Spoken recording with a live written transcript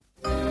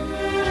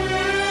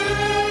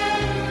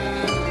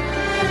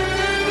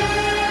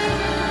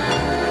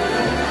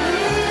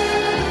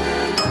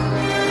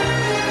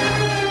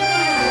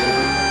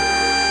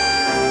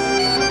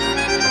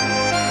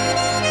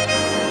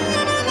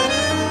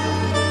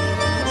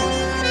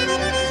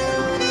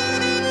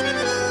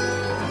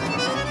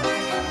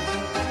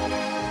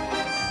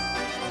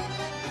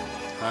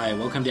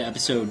Welcome to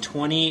episode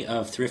 20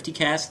 of Thrifty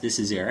Cast. This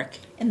is Eric.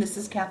 And this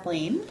is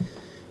Kathleen.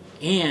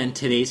 And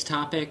today's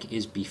topic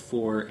is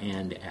before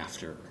and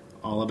after.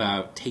 All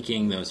about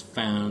taking those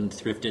found,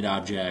 thrifted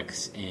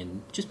objects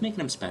and just making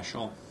them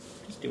special.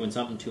 Just doing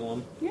something to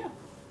them. Yeah.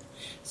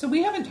 So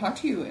we haven't talked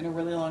to you in a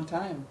really long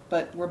time,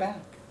 but we're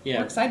back. Yeah.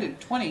 We're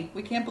excited. 20.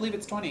 We can't believe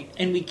it's 20.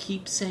 And we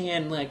keep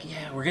saying,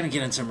 we're going to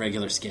get on some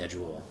regular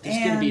schedule. There's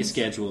going to be a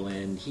schedule,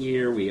 and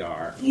here we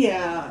are.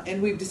 Yeah,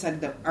 and we've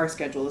decided that our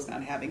schedule is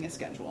not having a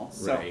schedule.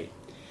 So. Right.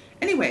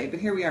 Anyway,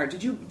 but here we are.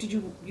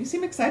 You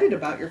seem excited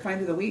about your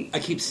find of the week. I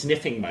keep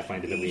sniffing my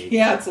find of the week.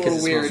 Yeah, it's a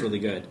little weird. Because it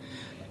smells weird.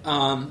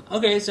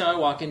 really good. So I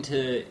walk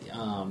into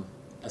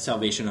a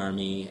Salvation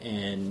Army,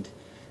 and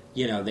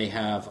they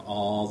have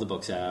all the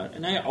books out,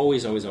 and I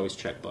always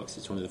check books.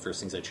 It's one of the first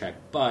things I check.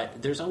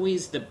 But there's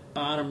always the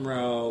bottom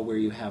row where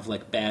you have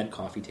bad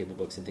coffee table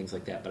books and things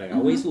like that. But I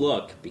always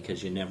look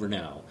because you never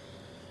know.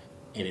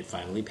 And it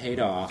finally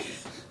paid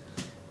off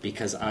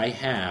because I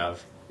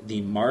have the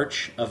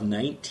March of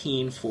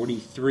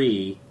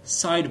 1943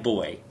 Side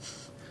Boy.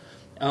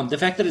 The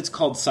fact that it's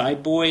called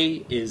Side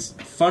Boy is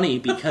funny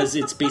because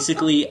it's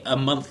basically a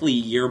monthly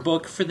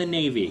yearbook for the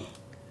Navy.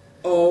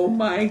 Oh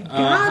my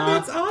God,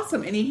 that's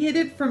awesome. And he hid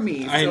it from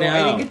me, so I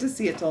didn't get to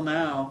see it till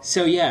now.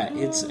 So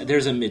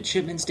there's a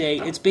Midshipman's Day.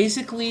 It's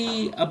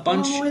basically a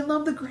bunch... Oh, I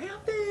love the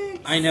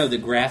graphics. I know, the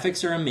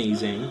graphics are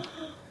amazing.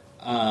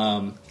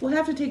 We'll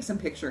have to take some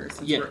pictures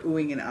since we're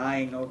oohing and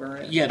eyeing over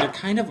it. Yeah, they're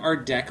kind of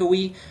Art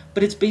Deco-y,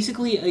 but it's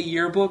basically a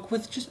yearbook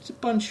with just a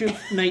bunch of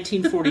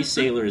 1940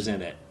 sailors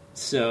in it.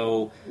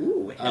 So...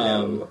 Ooh,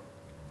 hello.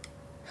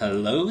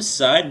 Hello,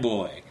 Side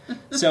Boy.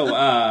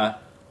 So,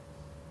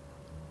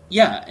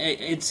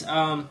 it's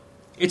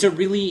a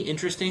really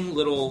interesting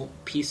little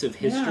piece of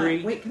history.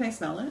 Yeah. Wait, can I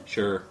smell it?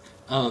 Sure.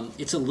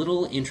 It's a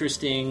little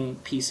interesting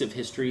piece of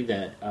history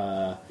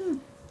that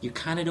you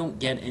kind of don't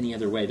get any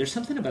other way. There's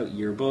something about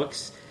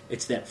yearbooks.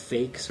 It's that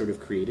fake sort of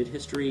created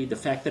history. The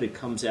fact that it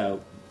comes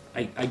out,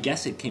 I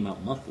guess it came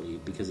out monthly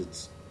because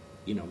it's,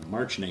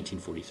 March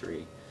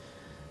 1943.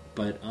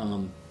 But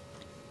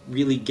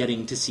really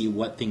getting to see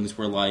what things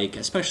were like,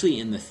 especially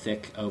in the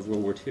thick of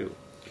World War II.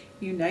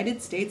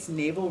 United States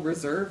Naval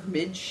Reserve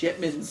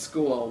Midshipman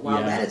School.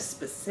 Wow, that is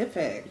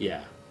specific.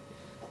 Yeah.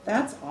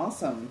 That's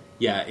awesome.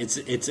 Yeah,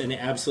 it's an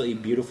absolutely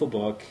beautiful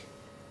book.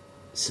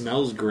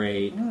 Smells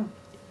great.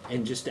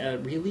 And just a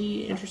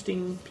really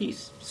interesting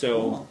piece.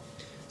 So,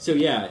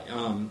 cool.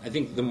 I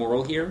think the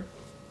moral here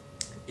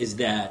is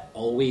that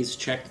always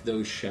check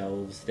those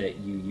shelves that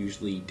you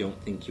usually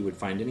don't think you would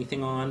find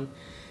anything on.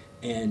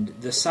 And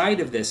the side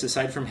of this,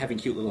 aside from having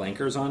cute little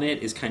anchors on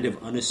it, is kind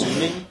of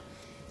unassuming.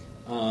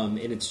 And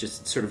it's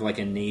just sort of like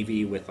a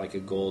navy with a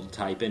gold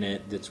type in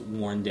it that's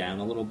worn down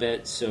a little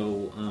bit.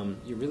 So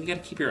you really got to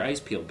keep your eyes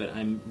peeled. But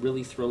I'm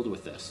really thrilled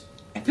with this.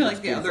 I feel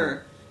like the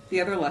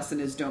other lesson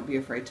is don't be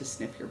afraid to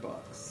sniff your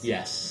books.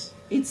 Yes.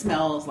 It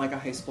smells like a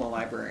high school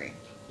library.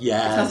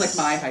 Yes. It smells like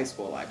my high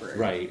school library.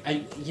 Right.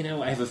 I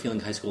have a feeling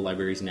high school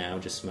libraries now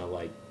just smell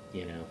like,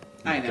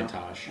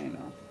 Macintosh. I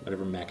know.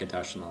 Whatever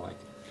Macintosh smell like.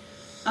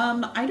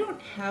 I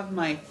don't have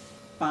my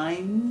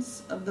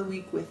finds of the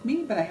week with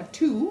me, but I have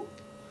two.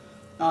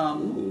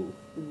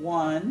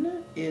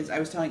 One is, I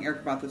was telling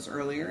Eric about this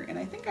earlier, and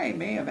I think I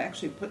may have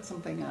actually put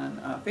something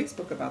on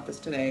Facebook about this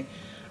today.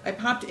 I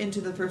popped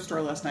into the thrift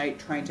store last night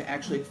trying to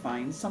actually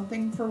find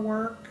something for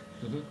work.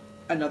 Mm-hmm.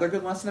 Another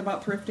good lesson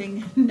about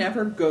thrifting,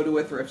 never go to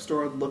a thrift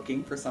store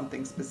looking for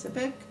something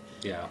specific.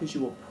 Yeah. Because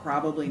you will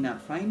probably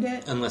not find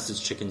it. Unless it's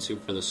Chicken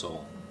Soup for the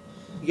Soul.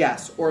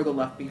 Yes, or the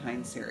Left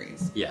Behind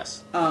series.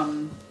 Yes.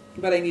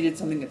 But I needed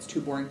something that's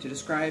too boring to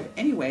describe.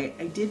 Anyway,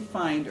 I did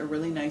find a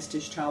really nice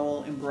dish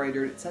towel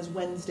embroidered. It says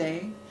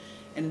Wednesday,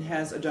 and it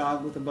has a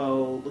dog with a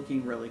bow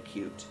looking really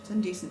cute. It's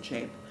in decent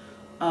shape.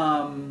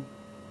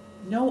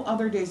 No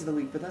other days of the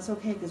week, but that's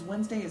okay because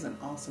Wednesday is an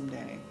awesome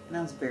day, and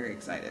I was very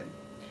excited.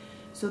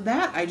 So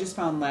that I just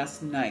found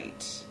last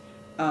night.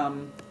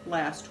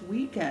 Last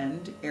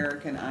weekend,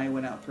 Eric and I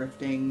went out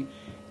thrifting,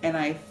 and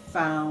I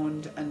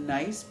found a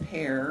nice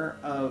pair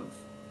of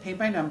paint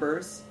by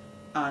numbers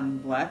on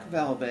black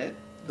velvet,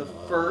 the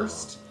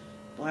first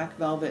black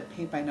velvet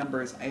paint by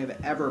numbers I have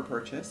ever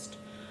purchased.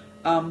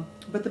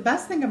 But the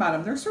best thing about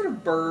them, they're sort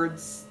of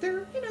birds.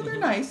 They're they're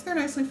nice. They're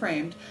nicely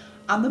framed.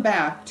 On the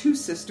back, two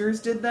sisters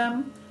did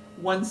them.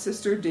 One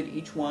sister did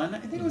each one. I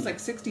think it was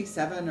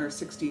 67 or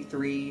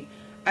 63.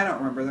 I don't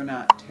remember. They're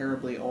not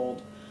terribly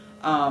old.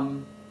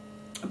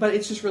 But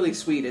it's just really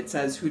sweet. It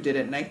says who did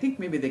it, and I think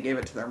maybe they gave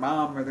it to their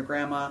mom or their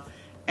grandma.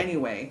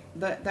 Anyway,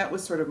 that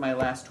was sort of my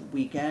last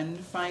weekend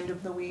find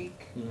of the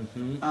week.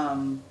 Mm-hmm.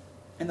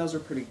 And those are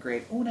pretty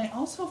great. Oh, and I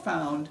also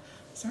found,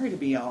 sorry to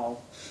be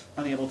all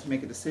unable to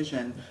make a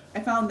decision, I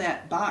found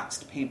that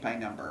boxed paint by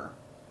number.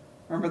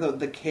 Remember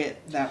the kit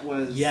that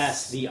was...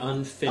 Yes, the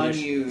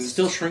unused.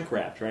 Still shrink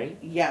wrapped, right?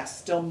 Yes,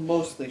 still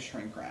mostly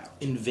shrink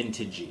wrapped. In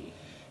vintagey.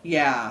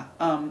 Yeah,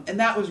 and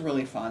that was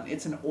really fun.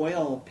 It's an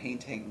oil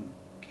painting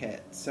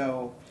kit,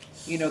 so,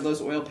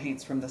 those oil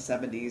paints from the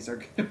 70s are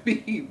going to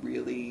be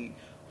really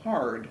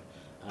hard.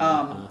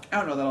 I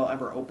don't know that I'll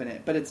ever open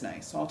it, but it's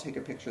nice, so I'll take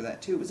a picture of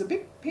that too. It was a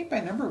big paint by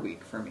number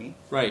week for me.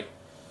 Right.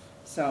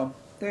 So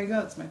there you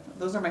go.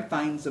 Those are my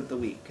finds of the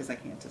week because I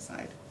can't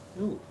decide.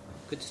 Ooh,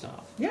 good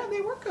stuff. Yeah,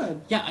 they were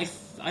good. Yeah,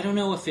 I don't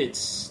know if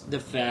it's the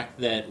fact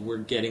that we're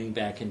getting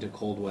back into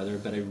cold weather,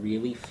 but I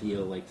really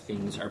feel like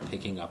things are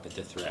picking up at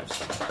the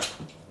thrifts.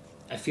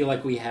 I feel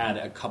like we had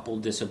a couple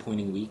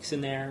disappointing weeks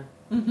in there.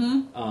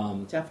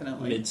 Mm-hmm.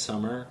 Definitely.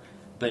 Midsummer.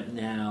 But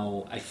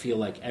now I feel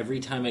like every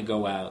time I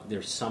go out,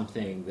 there's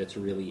something that's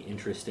really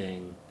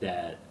interesting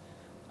that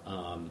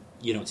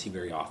you don't see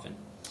very often.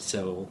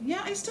 So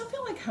yeah, I still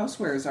feel like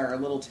housewares are a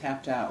little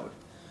tapped out.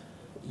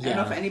 I don't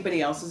know if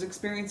anybody else is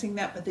experiencing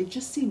that, but they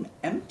just seem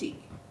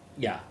empty.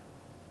 Yeah.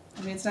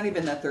 I mean, it's not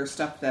even that there's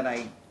stuff that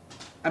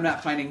I'm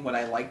not finding what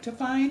I like to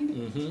find.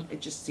 Mm-hmm. It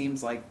just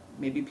seems like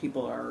maybe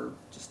people are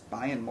just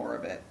buying more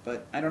of it.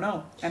 But I don't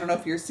know. I don't know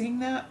if you're seeing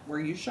that where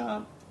you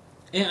shop.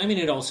 And, I mean,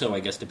 it also, I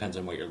guess, depends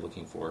on what you're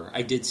looking for.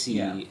 I did see,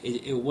 Yeah.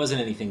 it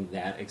wasn't anything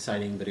that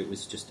exciting, but it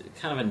was just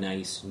kind of a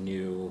nice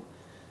new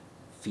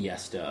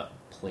Fiesta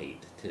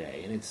plate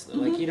today. And it's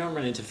like, you don't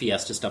run into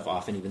Fiesta stuff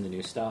often, even the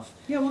new stuff.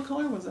 Yeah, what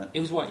color was it?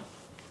 It was white.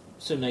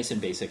 So nice and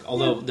basic.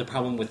 Although the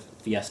problem with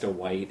Fiesta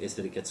white is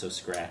that it gets so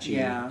scratchy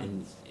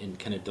and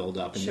kind of dulled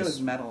up. It shows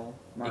metal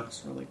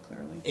marks really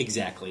clearly.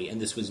 Exactly. And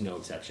this was no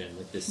exception.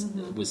 Like this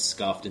was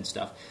scuffed and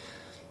stuff.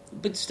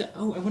 But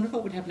I wonder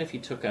what would happen if you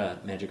took a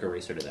magic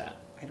eraser to that.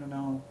 I don't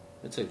know.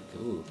 That's a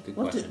good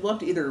We'll question. have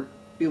to either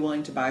be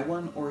willing to buy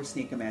one or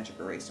sneak a magic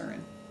eraser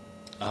in.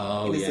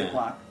 Oh, in a yeah.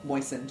 Ziploc,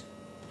 moistened.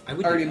 I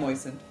would already do that.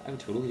 moistened. I would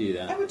totally do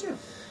that. I would too.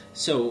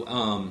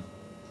 So,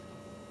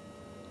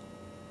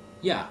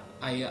 yeah,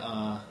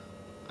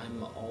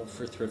 I'm all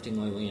for thrifting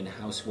lately in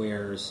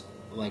housewares.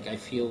 Like, I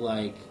feel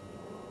like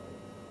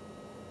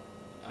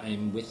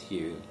I'm with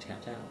you,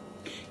 tapped out.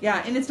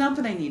 Yeah, and it's not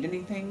that I need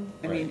anything.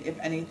 I Right. mean, if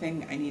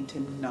anything, I need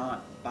to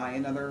not buy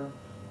another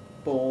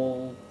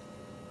bowl,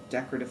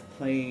 decorative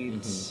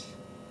plate.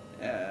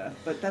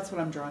 But that's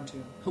what I'm drawn to.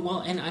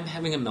 Well, and I'm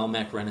having a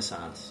Melmac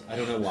renaissance. I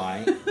don't know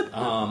why.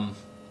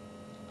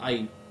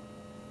 I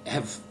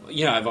have,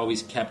 I've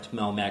always kept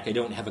Melmac. I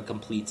don't have a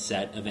complete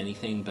set of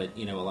anything, but,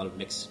 a lot of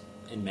mix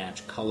and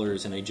match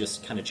colors, and I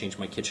just kind of changed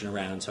my kitchen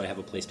around so I have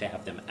a place to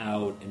have them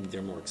out, and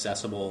they're more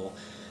accessible,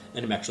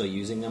 and I'm actually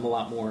using them a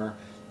lot more.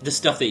 The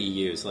stuff that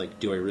you use, like,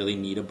 do I really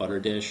need a butter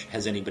dish?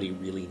 Has anybody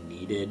really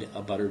needed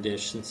a butter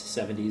dish since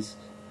the 70s?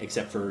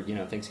 Except for,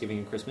 Thanksgiving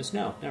and Christmas?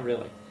 No, not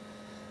really.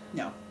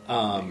 No,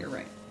 you're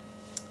right.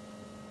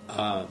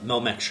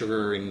 Melmac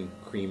sugar and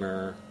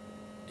creamer,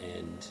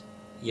 and,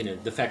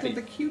 the fact They're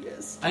that... the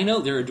cutest. I know,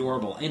 they're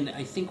adorable. And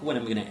I think what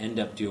I'm going to end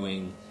up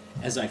doing,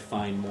 as I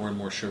find more and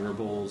more sugar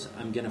bowls,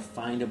 I'm going to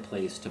find a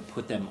place to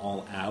put them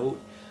all out.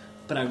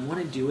 But I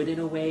want to do it in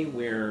a way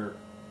where...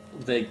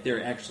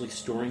 they're actually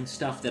storing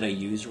stuff that I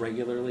use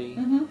regularly.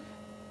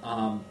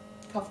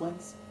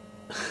 Cufflinks.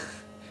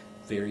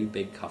 Very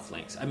big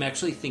cufflinks. I'm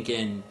actually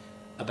thinking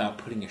about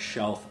putting a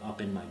shelf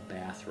up in my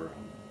bathroom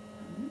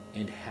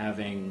and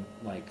having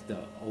like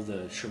all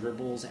the sugar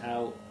bowls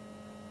out.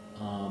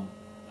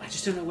 I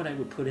just don't know what I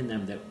would put in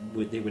them that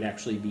they would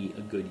actually be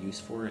a good use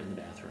for in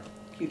the bathroom.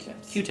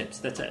 Q-tips. Q-tips,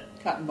 that's it.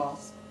 Cotton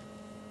balls.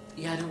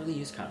 Yeah, I don't really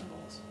use cotton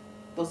balls.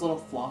 Those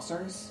little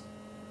flossers.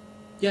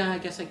 Yeah, I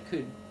guess I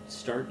could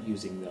start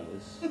using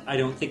those. I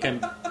don't think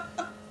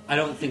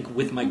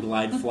with my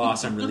Glide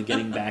floss I'm really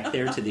getting back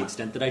there to the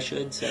extent that I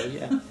should, so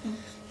yeah.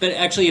 But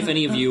actually, if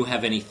any of you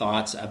have any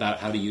thoughts about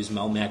how to use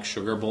Melmac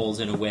sugar bowls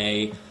in a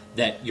way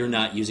that you're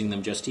not using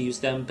them just to use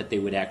them, but they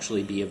would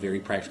actually be a very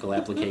practical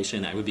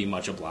application, I would be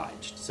much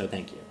obliged. So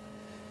thank you.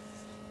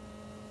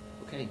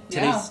 Okay,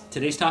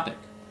 today's topic.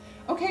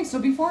 Okay, so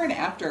before and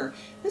after.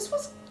 This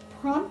was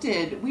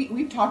prompted,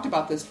 we've talked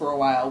about this for a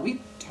while.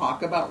 We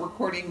talk about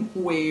recording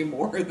way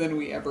more than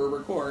we ever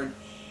record.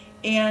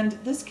 And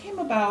this came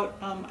about,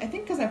 I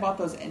think because I bought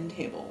those end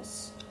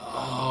tables.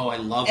 Oh, I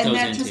love those end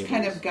tables. And that just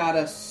kind of got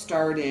us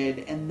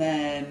started. And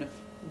then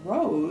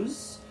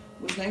Rose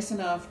was nice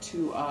enough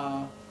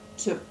to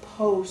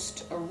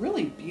post a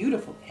really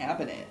beautiful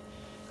cabinet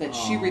that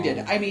she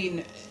redid. I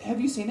mean, have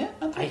you seen it?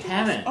 I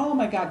haven't. Oh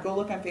my God, go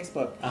look on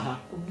Facebook.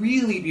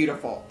 Really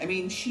beautiful. I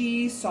mean,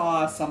 she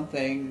saw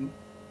something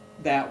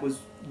that was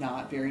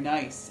not very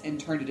nice and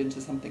turned it into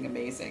something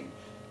amazing.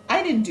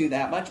 I didn't do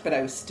that much, but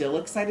I was still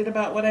excited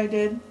about what I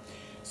did.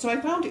 So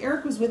I found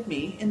Eric was with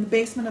me in the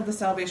basement of the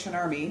Salvation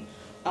Army,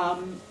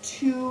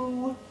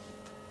 to,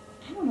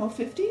 I don't know,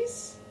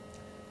 50s?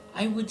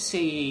 I would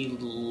say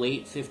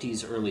late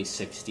 50s, early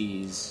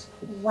 60s.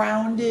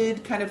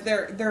 Rounded, kind of,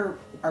 there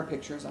are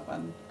pictures up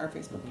on our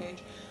Facebook page.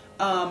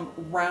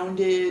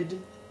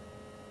 Rounded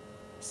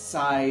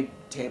side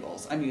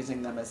tables. I'm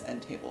using them as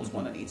end tables,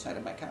 one on each side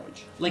of my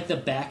couch. Like the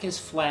back is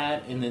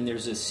flat, and then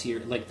there's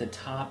like the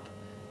top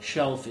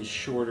shelf is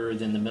shorter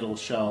than the middle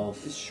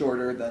shelf. It's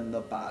shorter than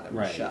the bottom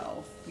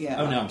shelf.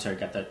 Yeah. Oh no, I'm sorry,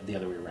 got that the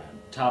other way around.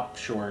 Top,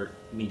 short,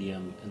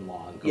 medium, and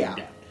long going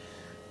down.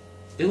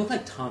 They look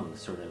like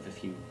tongues, sort of,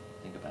 if you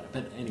think about it.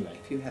 But anyway.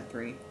 If you had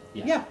three.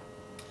 Yeah.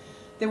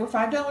 They were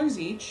 $5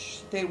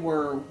 each. They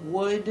were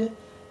wood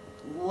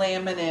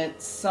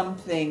laminate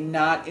something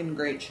not in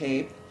great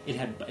shape.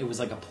 It was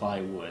like a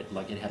plywood,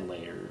 like it had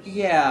layers.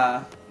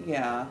 Yeah.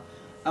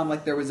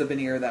 Like there was a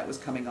veneer that was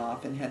coming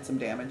off and had some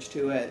damage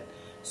to it.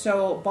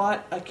 So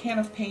bought a can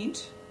of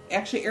paint.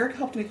 Actually, Eric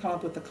helped me come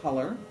up with the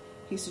color.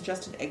 He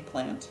suggested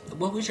eggplant.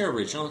 What was your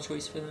original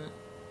choice for that?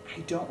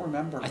 I don't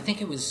remember. I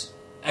think it was...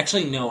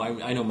 Actually, no,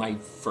 I know my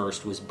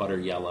first was butter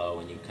yellow,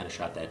 and you kind of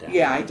shot that down.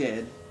 Yeah, I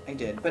did.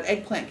 But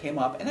eggplant came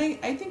up, and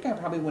I think I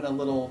probably went a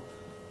little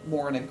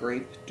more in a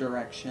grape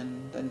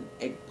direction than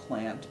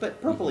eggplant,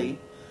 but purpley.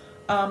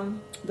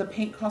 The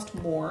paint cost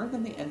more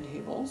than the end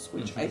tables,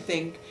 which I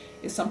think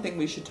is something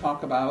we should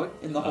talk about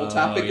in the whole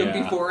topic of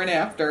before and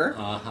after.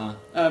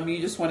 You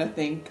just want to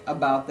think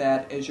about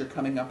that as you're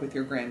coming up with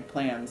your grand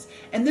plans.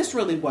 And this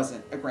really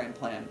wasn't a grand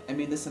plan. I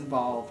mean, this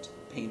involved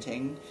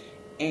painting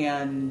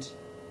and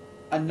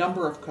a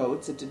number of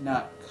coats. It did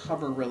not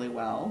cover really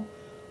well.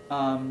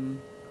 And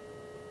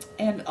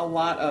a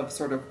lot of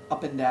sort of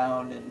up and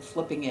down and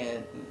flipping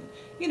it.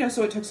 And,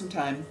 so it took some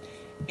time.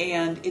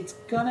 And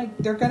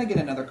they're gonna get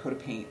another coat of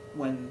paint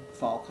when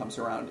fall comes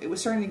around. It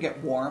was starting to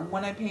get warm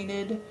when I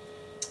painted,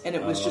 and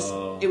it was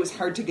it was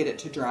hard to get it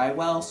to dry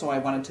well, so I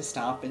wanted to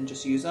stop and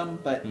just use them.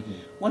 But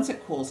once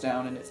it cools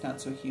down and it's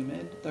not so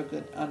humid, they'll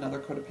get another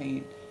coat of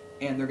paint,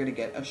 and they're gonna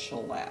get a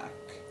shellac.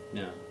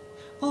 Yeah.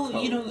 Well,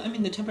 coat.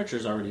 The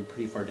temperature's already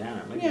pretty far down.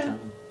 It might be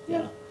time.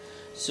 Yeah.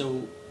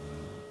 So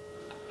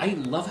I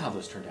love how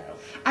those turned out.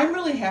 I'm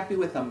really happy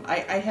with them.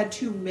 I had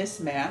two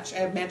mismatched.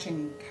 I have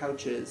matching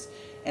couches,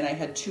 and I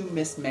had two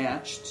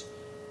mismatched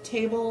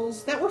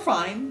tables that were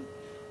fine.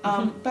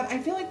 But I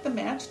feel like the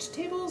matched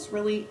tables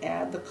really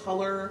add, the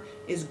color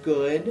is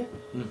good.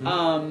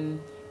 And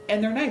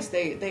they're nice.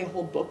 They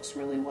hold books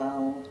really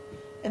well.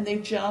 And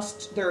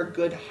they're a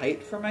good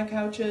height for my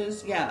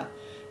couches. Yeah,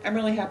 I'm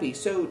really happy.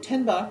 So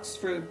 $10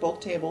 for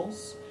both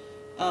tables.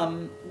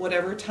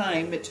 Whatever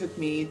time it took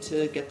me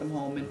to get them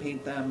home and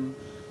paint them.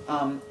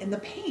 And the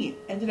paint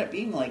ended up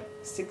being like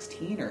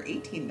 $16 or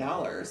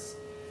 $18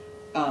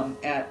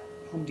 at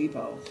Home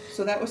Depot.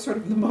 So that was sort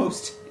of the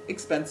most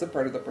expensive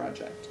part of the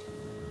project.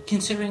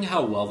 Considering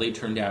how well they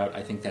turned out,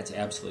 I think that's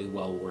absolutely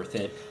well worth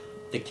it.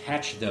 The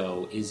catch,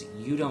 though, is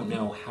you don't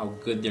know how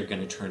good they're going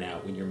to turn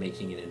out when you're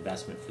making an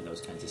investment for those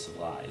kinds of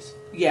supplies.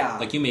 Yeah.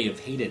 Like, you may have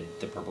hated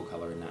the purple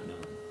color and not known.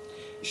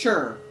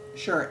 Sure.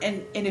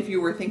 And if you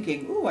were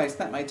thinking, ooh, I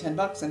spent my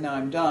 $10 and now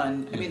I'm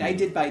done. I mean, I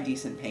did buy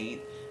decent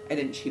paint. I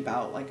didn't cheap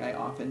out like I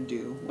often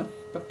do when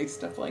I buy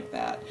stuff like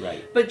that.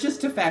 Right. But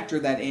just to factor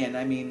that in,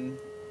 I mean,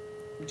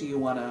 do you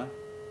want to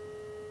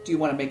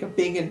make a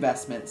big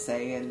investment,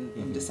 say,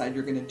 and decide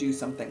you're going to do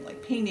something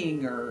like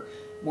painting or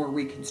more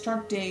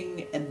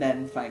reconstructing, and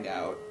then find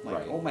out,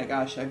 like, oh my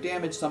gosh, I've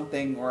damaged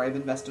something, or I've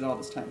invested all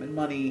this time and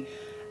money.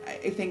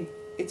 I think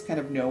it's kind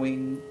of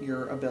knowing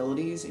your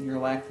abilities and your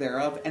lack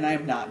thereof, and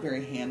I'm not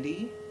very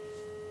handy.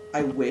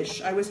 I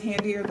wish I was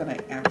handier than I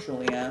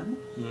actually am.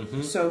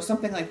 So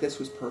something like this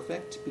was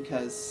perfect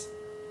because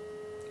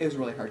it was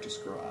really hard to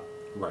screw up.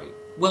 Right.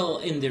 Well,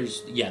 and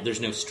there's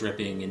no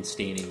stripping and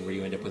staining where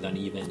you end up with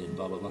uneven and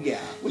blah, blah, blah. Yeah,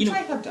 which I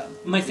have done.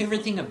 My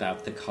favorite thing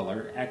about the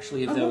color,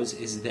 actually, of those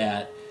is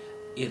that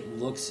it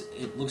looks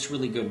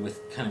really good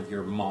with kind of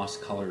your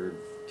moss-colored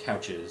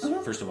couches,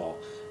 first of all.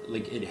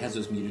 Like, it has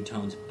those muted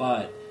tones,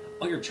 but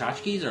all your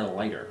tchotchkes are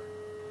lighter.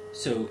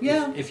 So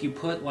if you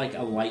put, like,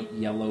 a light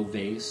yellow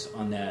vase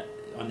on that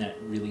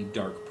really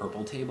dark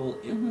purple table,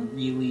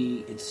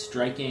 it's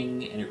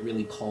striking, and it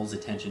really calls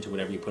attention to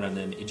whatever you put on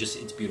them.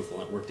 It's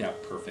beautiful. It worked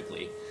out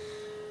perfectly.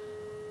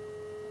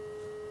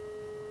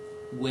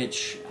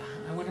 Which,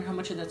 I wonder how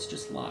much of that's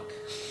just luck.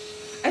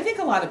 I think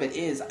a lot of it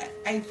is.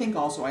 I think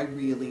also I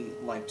really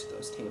liked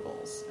those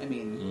tables. I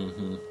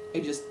mean,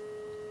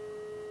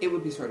 it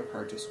would be sort of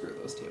hard to screw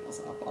those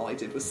tables up. All I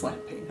did was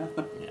slap paint on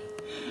them. Yeah.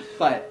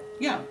 But,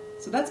 yeah,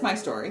 so that's my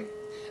story.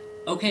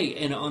 Okay,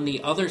 and on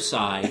the other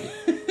side,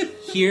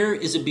 here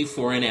is a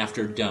before and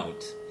after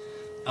don't.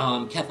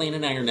 Kathleen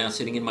and I are now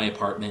sitting in my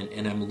apartment,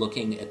 and I'm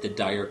looking at the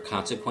dire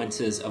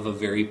consequences of a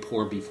very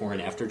poor before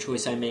and after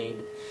choice I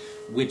made,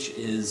 which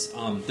is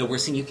the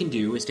worst thing you can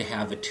do is to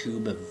have a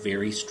tube of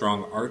very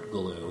strong art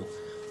glue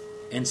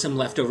and some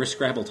leftover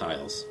Scrabble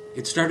tiles.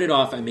 It started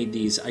off,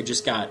 I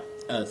just got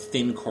a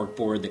thin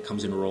corkboard that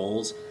comes in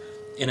rolls,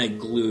 and I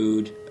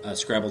glued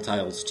Scrabble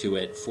tiles to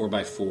it,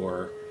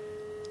 4x4,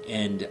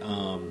 and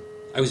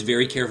I was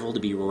very careful to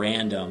be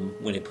random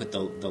when I put the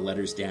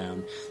letters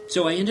down.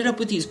 So I ended up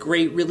with these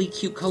great, really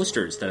cute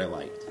coasters that I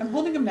liked. I'm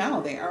holding them now.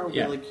 They are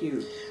really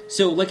cute.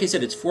 So, like I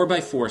said, it's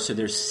 4x4, so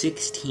there's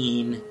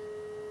 16,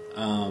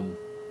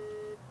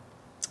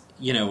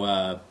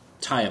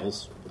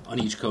 tiles on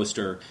each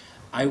coaster.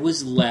 I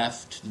was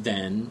left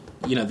then,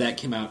 that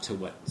came out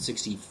to,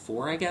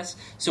 64, I guess?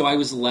 So I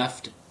was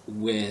left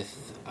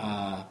with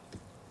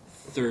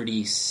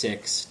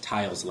 36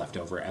 tiles left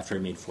over after I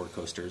made 4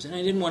 coasters. And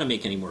I didn't want to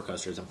make any more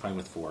coasters. I'm fine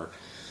with 4.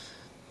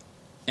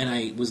 And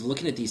I was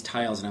looking at these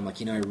tiles, and I'm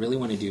like, I really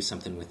want to do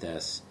something with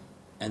this.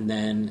 And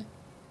then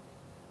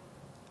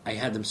I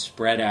had them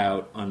spread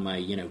out on my,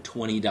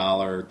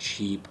 $20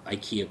 cheap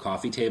IKEA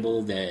coffee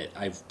table that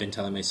I've been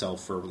telling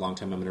myself for a long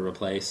time I'm going to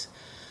replace.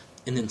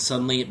 And then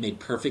suddenly it made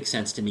perfect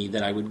sense to me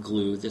that I would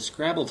glue the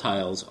Scrabble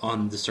tiles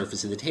on the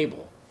surface of the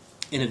table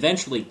and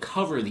eventually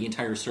cover the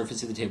entire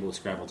surface of the table with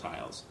Scrabble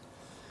tiles.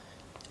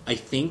 I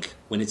think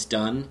when it's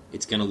done,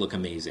 it's going to look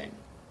amazing.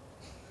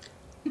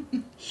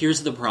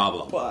 Here's the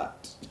problem.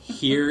 What?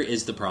 Here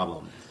is the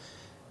problem.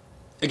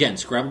 Again,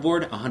 Scrabble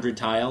board, 100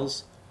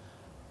 tiles.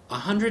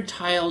 100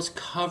 tiles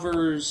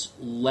covers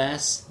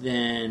less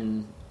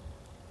than,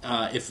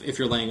 if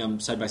you're laying them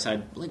side by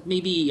side, like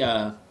maybe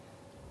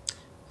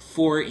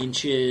 4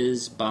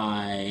 inches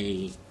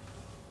by,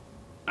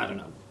 I don't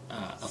know,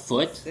 a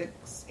foot.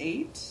 6,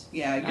 8?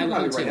 Yeah, you're I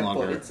probably would say right. A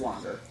longer. foot. It's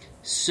longer.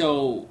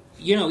 So,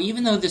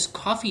 even though this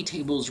coffee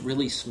table is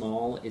really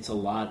small, it's a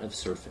lot of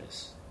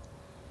surface.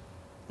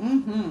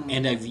 Mm-hmm.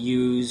 And I've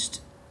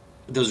used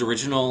those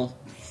original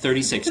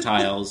 36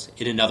 tiles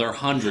in another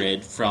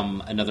 100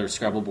 from another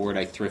Scrabble board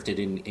I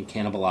thrifted and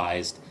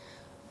cannibalized.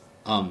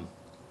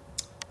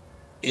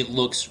 It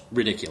looks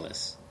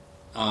ridiculous.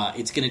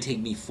 It's going to take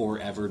me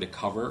forever to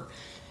cover.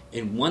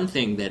 And one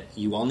thing that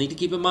you all need to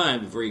keep in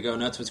mind before you go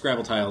nuts with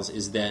Scrabble tiles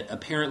is that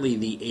apparently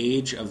the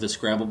age of the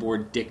Scrabble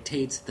board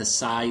dictates the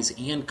size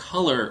and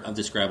color of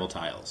the Scrabble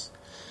tiles.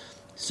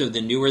 So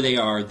the newer they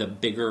are, the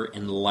bigger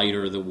and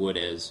lighter the wood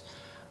is.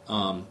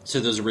 So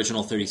those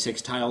original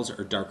 36 tiles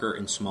are darker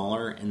and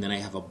smaller, and then I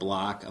have a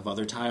block of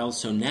other tiles.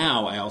 So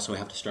now I also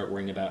have to start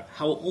worrying about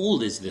how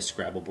old is this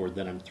Scrabble board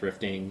that I'm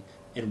thrifting,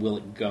 and will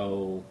it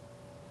go,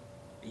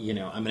 I'm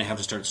going to have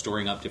to start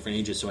storing up different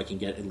ages so I can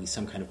get at least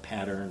some kind of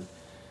pattern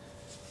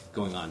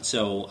going on.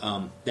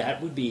 So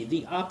that would be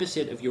the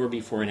opposite of your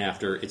before and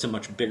after. It's a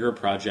much bigger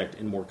project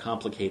and more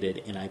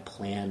complicated, and I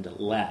planned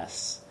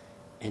less.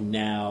 And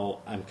now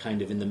I'm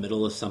kind of in the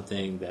middle of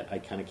something that I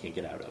kind of can't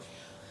get out of.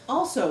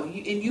 Also,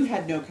 you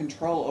had no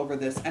control over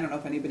this. I don't know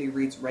if anybody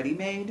reads Ready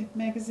Made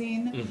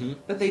magazine, Mm-hmm.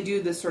 but they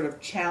do this sort of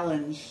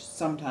challenge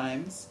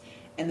sometimes,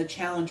 and the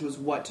challenge was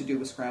what to do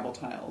with Scrabble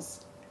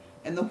tiles.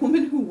 And the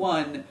woman who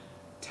won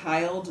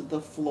tiled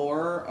the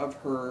floor of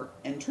her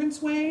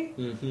entranceway.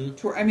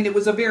 Mm-hmm. It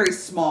was a very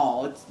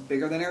small, it's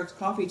bigger than Eric's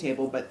coffee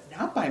table, but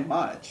not by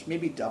much,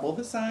 maybe double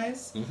the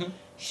size. Mm-hmm.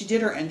 She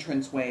did her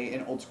entranceway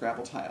in old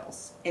Scrabble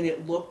tiles, and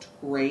it looked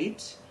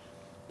great.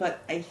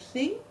 But I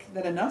think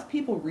that enough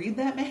people read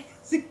that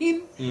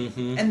magazine,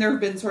 Mm-hmm. and there have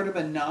been sort of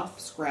enough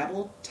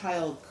Scrabble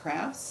tile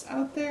crafts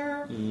out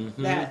there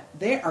Mm-hmm. that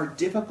they are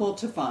difficult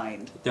to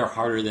find. They're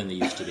harder than they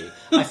used to be.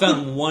 I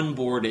found one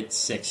board at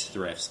 6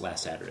 thrifts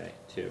last Saturday,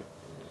 too.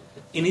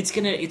 And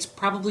it's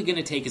probably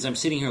gonna take, as I'm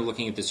sitting here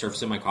looking at the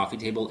surface of my coffee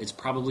table, it's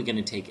probably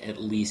gonna take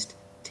at least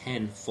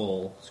 10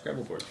 full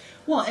Scrabble boards.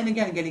 Well, and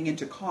again, getting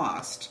into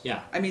cost.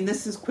 Yeah.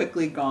 This has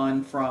quickly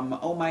gone from,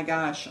 oh my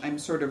gosh, I'm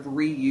sort of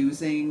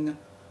reusing,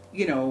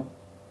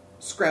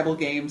 Scrabble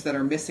games that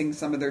are missing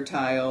some of their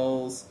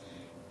tiles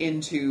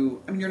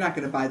into, you're not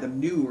going to buy them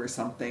new or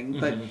something,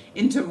 but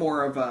into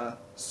more of a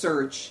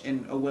search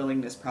and a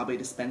willingness probably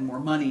to spend more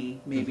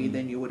money maybe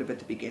than you would have at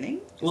the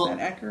beginning. Is that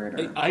accurate?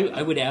 Or?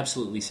 I would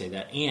absolutely say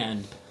that.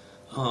 And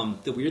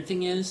the weird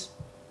thing is,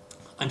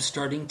 I'm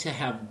starting to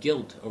have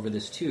guilt over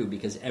this too,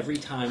 because every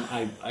time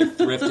I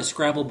thrift a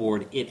Scrabble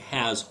board, it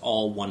has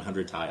all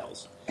 100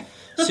 tiles.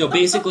 So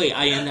basically,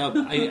 I end up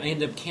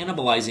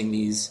cannibalizing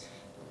these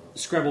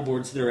Scrabble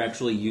boards that are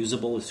actually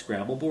usable as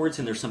Scrabble boards,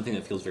 and there's something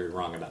that feels very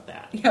wrong about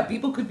that. Yeah,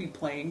 people could be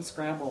playing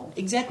Scrabble.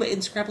 Exactly,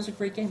 and Scrabble's a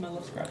great game. I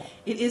love Scrabble.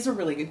 It is a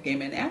really good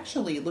game, and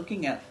actually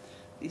looking at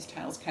these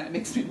tiles kind of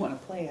makes me want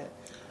to play it.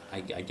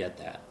 I get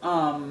that.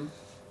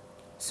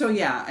 So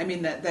yeah,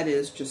 that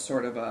is just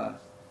sort of a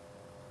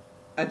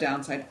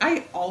downside.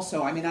 I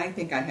also, I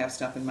think I have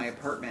stuff in my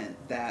apartment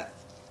that,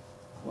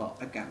 well,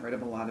 I've gotten rid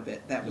of a lot of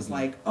it, that was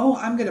like, oh,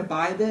 I'm going to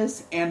buy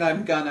this, and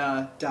I'm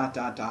gonna ...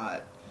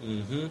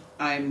 Mm-hmm.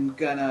 I'm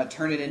gonna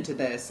turn it into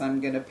this,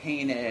 I'm gonna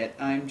paint it,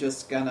 I'm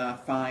just gonna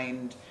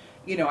find,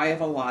 I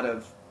have a lot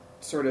of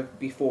sort of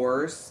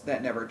befores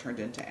that never turned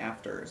into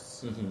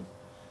afters. Mm-hmm.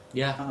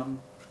 Yeah.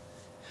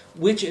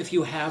 Which, if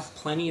you have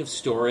plenty of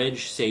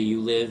storage, say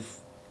you live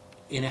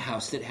in a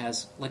house that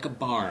has like a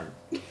barn,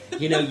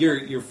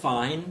 you're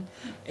fine.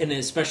 And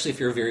especially if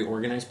you're a very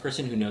organized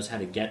person who knows how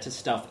to get to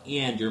stuff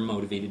and you're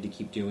motivated to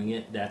keep doing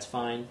it, that's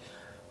fine.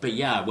 But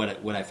yeah,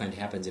 what I find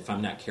happens if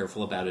I'm not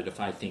careful about it,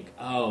 if I think,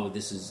 oh,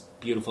 this is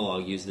beautiful,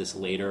 I'll use this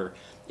later.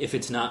 If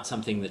it's not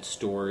something that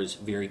stores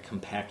very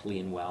compactly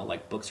and well,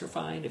 like books are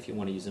fine if you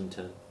want to use them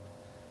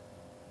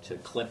to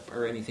clip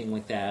or anything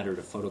like that, or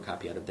to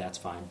photocopy out of, that's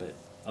fine. But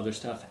other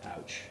stuff,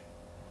 ouch.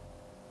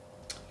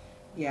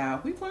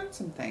 Yeah, we've learned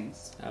some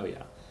things. Oh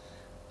yeah.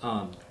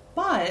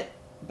 But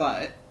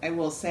I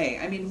will say,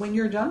 when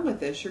you're done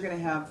with this, you're going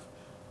to have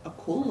a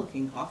cool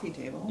looking coffee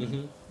table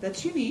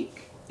that's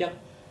unique. Yep.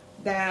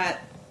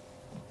 That,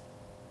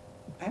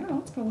 I don't know,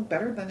 it's going to look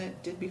better than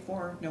it did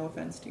before. No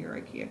offense to your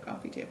IKEA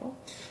coffee table.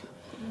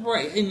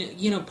 Right, and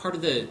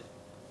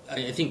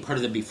I think part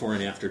of the before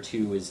and after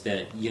too is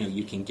that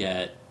you can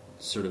get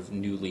sort of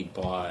newly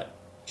bought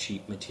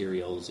cheap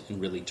materials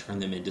and really turn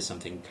them into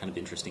something kind of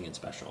interesting and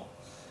special,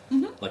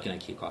 like an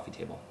IKEA coffee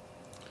table.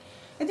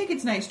 I think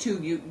it's nice,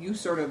 too. You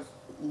sort of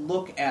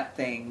look at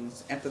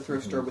things at the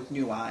thrift store with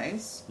new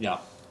eyes. Yeah.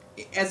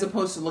 As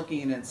opposed to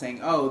looking at it and saying,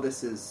 oh,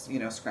 this is,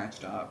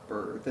 scratched up,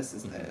 or this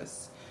is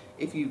this.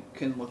 If you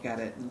can look at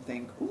it and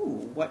think,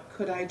 ooh, what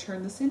could I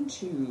turn this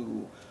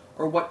into?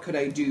 Or what could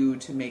I do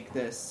to make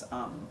this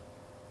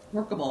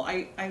workable?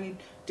 I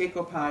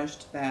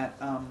decoupaged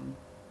that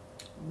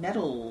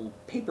metal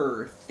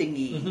paper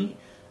thingy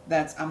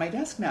that's on my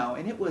desk now,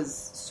 and it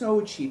was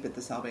so cheap at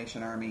the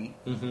Salvation Army.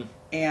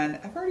 And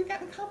I've already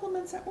gotten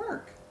compliments at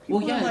work.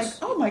 People are like,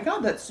 oh my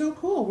God, that's so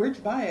cool. Where'd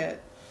you buy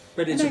it?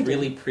 But it's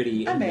really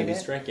pretty and really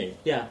striking.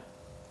 Yeah.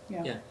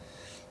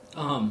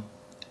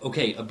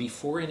 Okay, a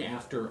before and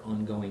after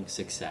ongoing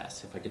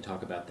success, if I could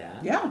talk about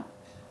that. Yeah.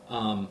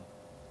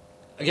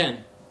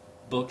 Again,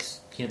 books,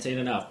 can't say it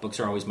enough. Books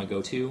are always my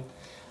go-to.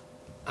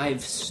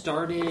 I've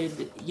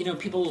started,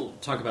 people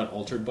talk about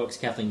altered books.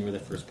 Kathleen, you were the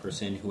first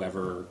person who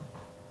ever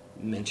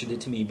mentioned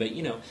it to me. But,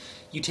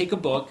 you take a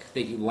book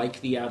that you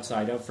like the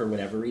outside of for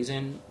whatever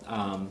reason.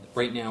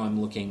 Right now I'm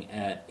looking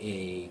at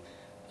a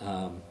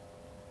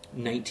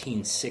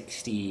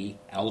 1960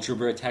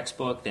 algebra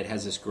textbook that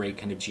has this great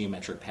kind of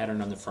geometric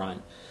pattern on the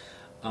front.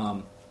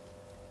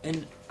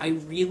 And I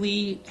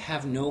really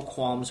have no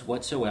qualms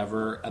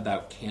whatsoever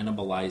about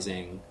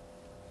cannibalizing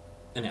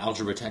an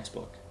algebra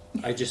textbook.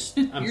 I'm You're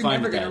fine with that. You're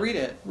never going to read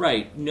it.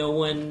 Right. No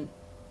one,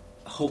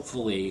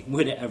 hopefully,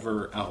 would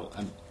ever... Oh,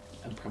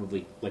 I'm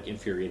probably,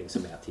 infuriating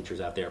some math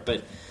teachers out there.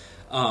 But,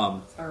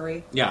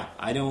 sorry. Yeah,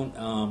 I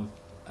don't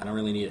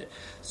really need it.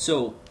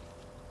 So,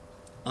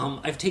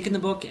 I've taken the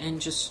book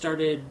and just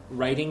started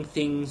writing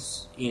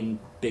things in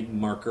big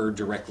marker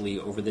directly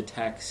over the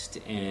text,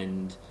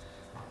 and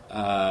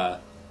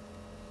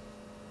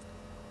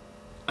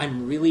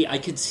I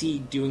could see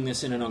doing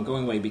this in an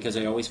ongoing way, because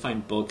I always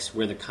find books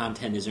where the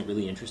content isn't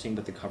really interesting,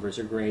 but the covers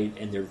are great,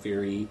 and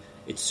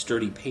it's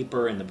sturdy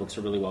paper, and the books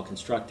are really well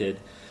constructed.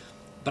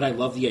 But I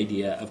love the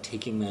idea of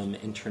taking them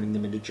and turning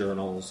them into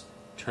journals,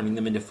 turning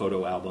them into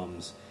photo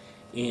albums.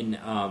 In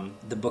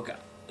the book,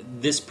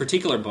 this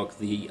particular book,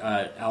 the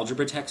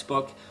algebra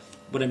textbook,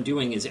 what I'm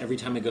doing is every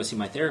time I go see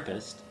my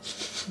therapist,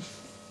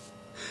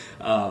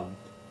 and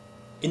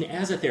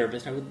as a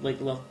therapist, I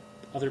would love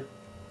other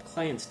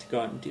clients to go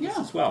out and do this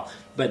as well.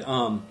 But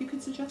you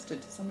could suggest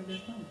it to some of your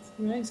clients.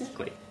 Yeah,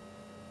 exactly.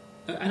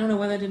 I don't know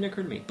why that didn't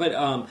occur to me, but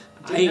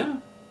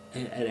it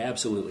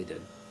absolutely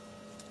did.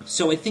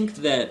 So I think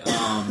that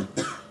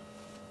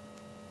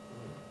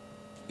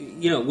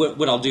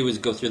what I'll do is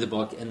go through the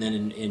book, and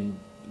then in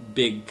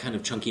big kind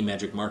of chunky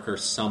magic marker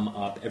sum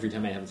up every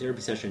time I have a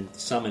therapy session,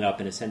 sum it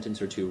up in a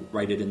sentence or two,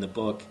 write it in the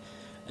book,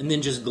 and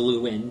then just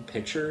glue in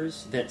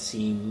pictures that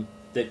sort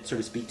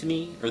of speak to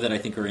me or that I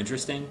think are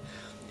interesting.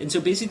 And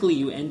so basically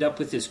you end up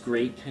with this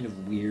great kind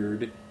of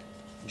weird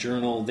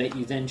journal that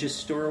you then just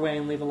store away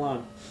and leave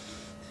alone.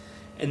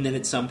 And then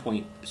at some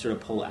point sort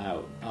of pull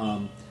out.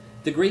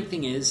 The great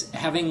thing is,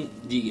 having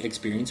the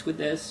experience with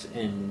this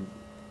and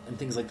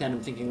things like that,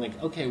 I'm thinking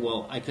okay,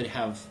 well, I could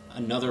have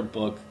another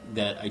book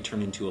that I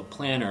turn into a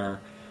planner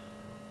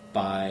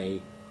by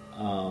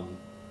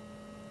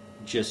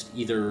just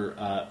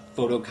either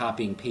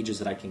photocopying pages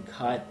that I can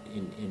cut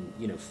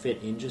and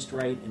fit in just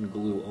right and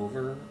glue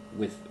over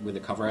with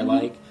a cover I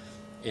like,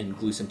 and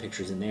glue some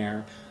pictures in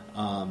there.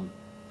 I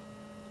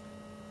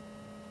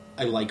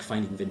like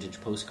finding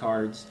vintage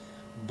postcards,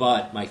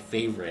 but my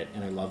favorite,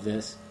 and I love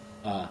this,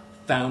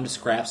 found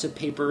scraps of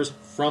papers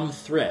from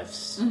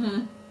thrifts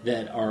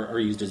that are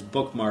used as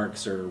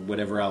bookmarks or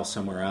whatever else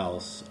somewhere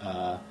else,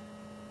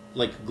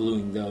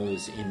 gluing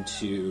those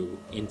into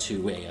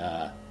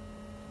a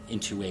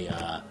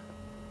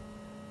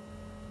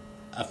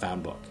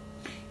found book.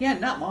 Yeah,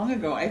 not long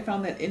ago I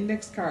found that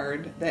index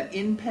card that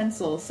in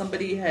pencil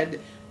somebody had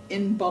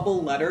in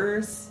bubble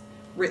letters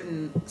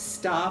written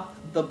 "Stop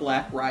the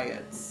Black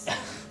Riots."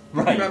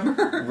 Right.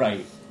 Remember?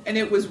 Right. And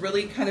it was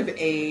really kind of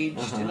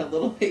aged and a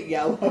little bit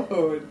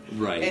yellowed.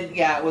 Right. And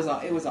yeah, it was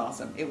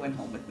awesome. It went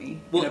home with me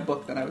in a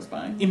book that I was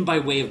buying. And by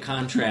way of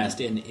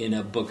contrast, in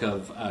a book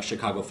of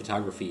Chicago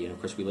photography, and of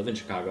course we live in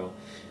Chicago,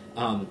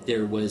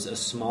 there was a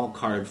small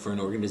card for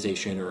an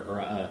organization or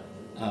a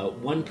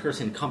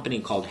one-person company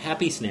called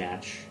Happy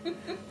Snatch,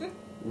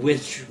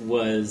 which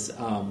was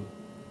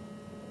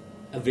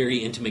a very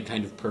intimate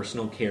kind of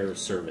personal care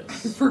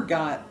service. I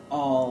forgot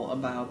all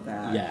about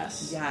that.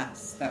 Yes,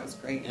 that was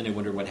great. And I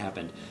wonder what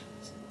happened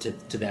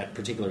to that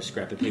particular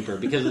scrap of paper,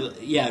 because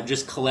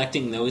just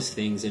collecting those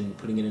things and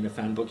putting it in a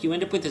found book, you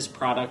end up with this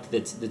product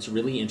that's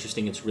really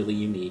interesting. It's really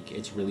unique.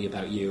 It's really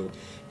about you,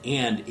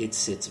 and it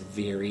sits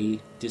very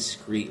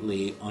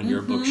discreetly on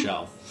your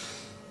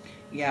bookshelf.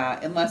 Yeah,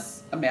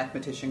 unless a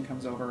mathematician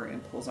comes over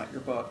and pulls out your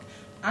book.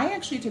 I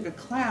actually took a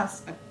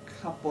class a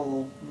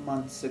couple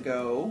months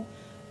ago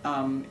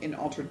in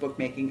altered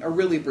bookmaking, a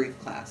really brief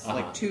class,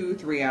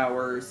 2-3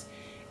 hours.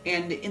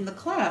 And in the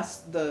class,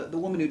 the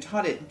woman who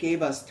taught it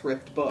gave us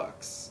thrift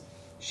books.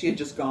 She had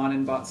just gone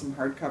and bought some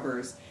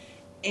hardcovers.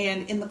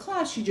 And in the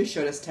class, she just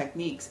showed us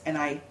techniques, and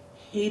I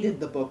hated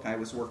the book I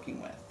was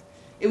working with.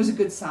 It was a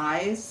good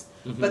size,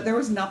 but there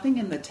was nothing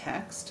in the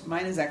text.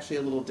 Mine is actually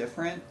a little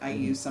different. I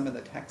use some of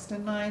the text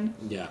in mine.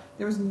 Yeah.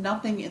 There was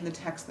nothing in the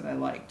text that I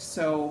liked.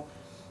 So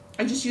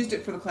I just used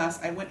it for the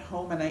class. I went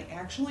home, and I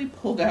actually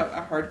pulled out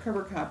a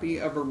hardcover copy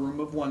of A Room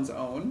of One's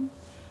Own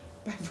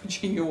by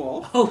Virginia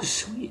Woolf. Oh,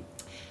 sweet.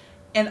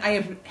 And I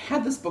have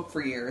had this book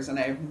for years, and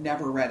I have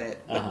never read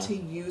it. But to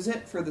use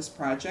it for this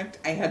project,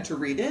 I had to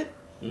read it.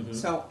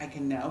 So I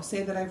can now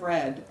say that I've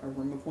read A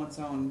Room of One's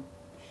Own.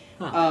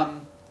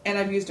 And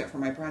I've used it for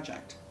my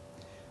project.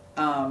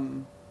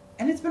 And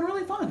it's been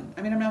really fun.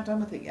 I mean, I'm not done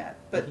with it yet.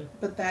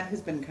 But that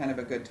has been kind of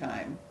a good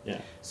time.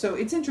 Yeah. So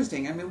it's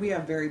interesting. I mean, we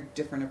have very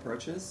different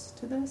approaches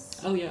to this.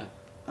 Oh, yeah.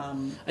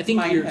 I think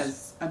mine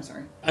has... I'm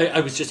sorry.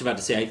 I was just about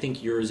to say, I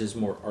think yours is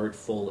more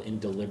artful and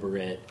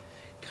deliberate.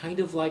 Kind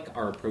of like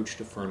our approach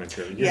to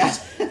furniture.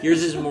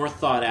 Yours is more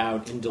thought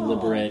out and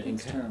deliberate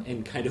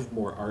and kind of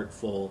more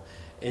artful.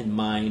 And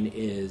mine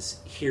is,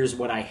 here's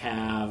what I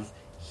have,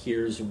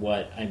 here's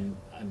what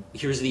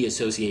here's the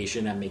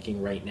association I'm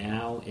making right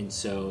now, and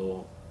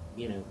so,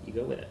 you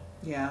go with it.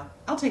 Yeah.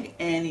 I'll take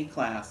any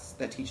class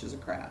that teaches a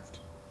craft.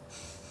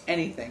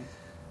 Anything.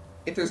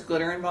 If there's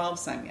glitter involved,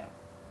 sign me up.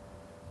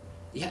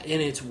 Yeah,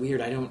 and it's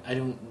weird. I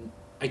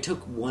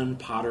took one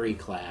pottery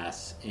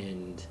class,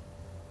 and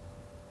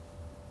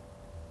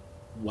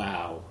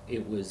wow,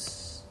 it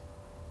was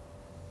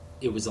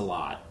a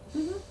lot.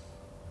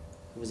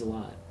 It was a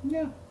lot.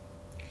 Yeah.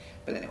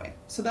 But anyway,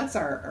 so that's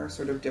our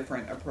sort of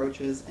different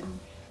approaches, and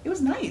it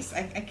was nice.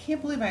 I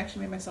can't believe I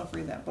actually made myself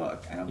read that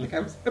book. I don't think I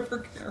was ever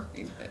going to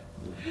read it.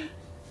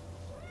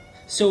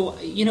 So,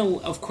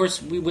 of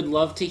course, we would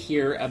love to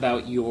hear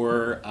about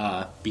your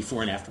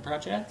before and after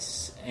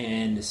projects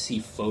and see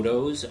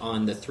photos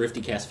on the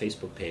ThriftyCast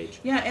Facebook page.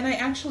 Yeah, and I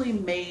actually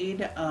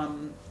made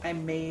on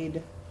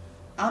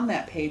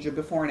that page a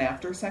before and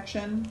after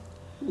section.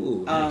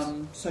 Ooh, nice.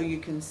 So you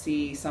can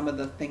see some of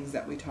the things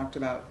that we talked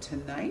about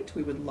tonight.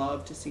 We would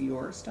love to see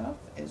your stuff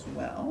as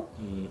well.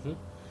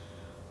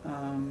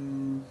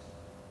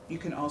 You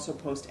can also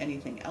post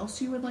anything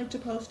else you would like to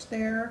post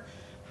there.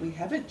 We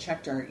haven't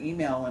checked our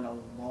email in a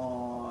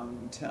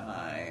long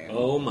time.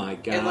 Oh my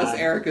god. Unless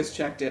Eric has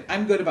checked it.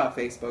 I'm good about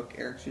Facebook.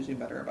 Eric's usually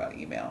better about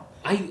email.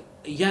 I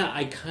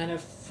kind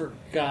of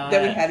forgot.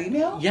 That we had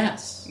email?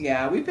 Yes.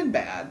 Yeah, we've been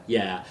bad.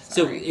 Yeah.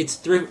 Sorry. So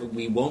it's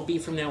we won't be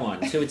from now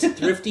on. So it's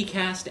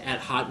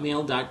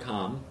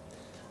thriftycast@hotmail.com.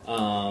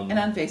 And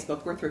on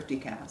Facebook, we're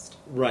ThriftyCast.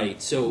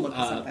 Right. So look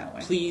us up that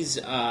way. Please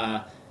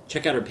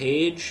check out our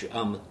page.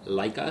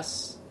 Like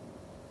us.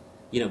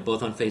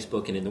 Both on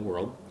Facebook and in the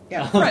world.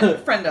 Yeah,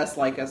 friend us,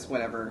 like us,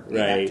 whatever we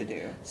have to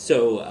do.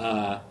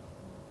 So,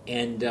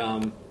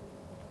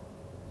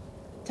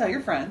 tell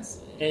your friends.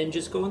 And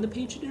just go on the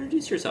page and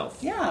introduce yourself.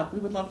 Yeah, we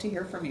would love to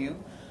hear from you.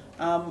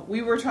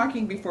 We were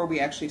talking before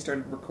we actually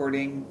started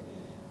recording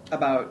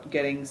about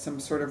getting some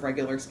sort of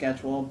regular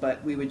schedule,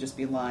 but we would just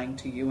be lying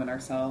to you and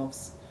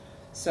ourselves.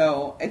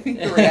 So I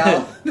think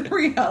the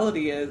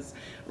reality is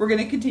we're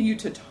going to continue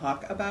to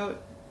talk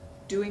about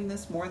doing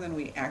this more than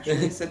we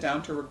actually sit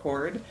down to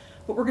record.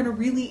 But we're going to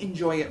really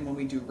enjoy it when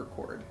we do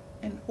record,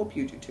 and hope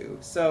you do too.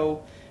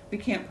 So we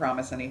can't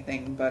promise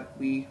anything, but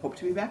we hope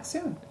to be back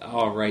soon.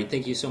 All right.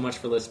 Thank you so much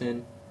for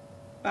listening.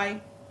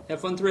 Bye. Have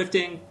fun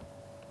thrifting.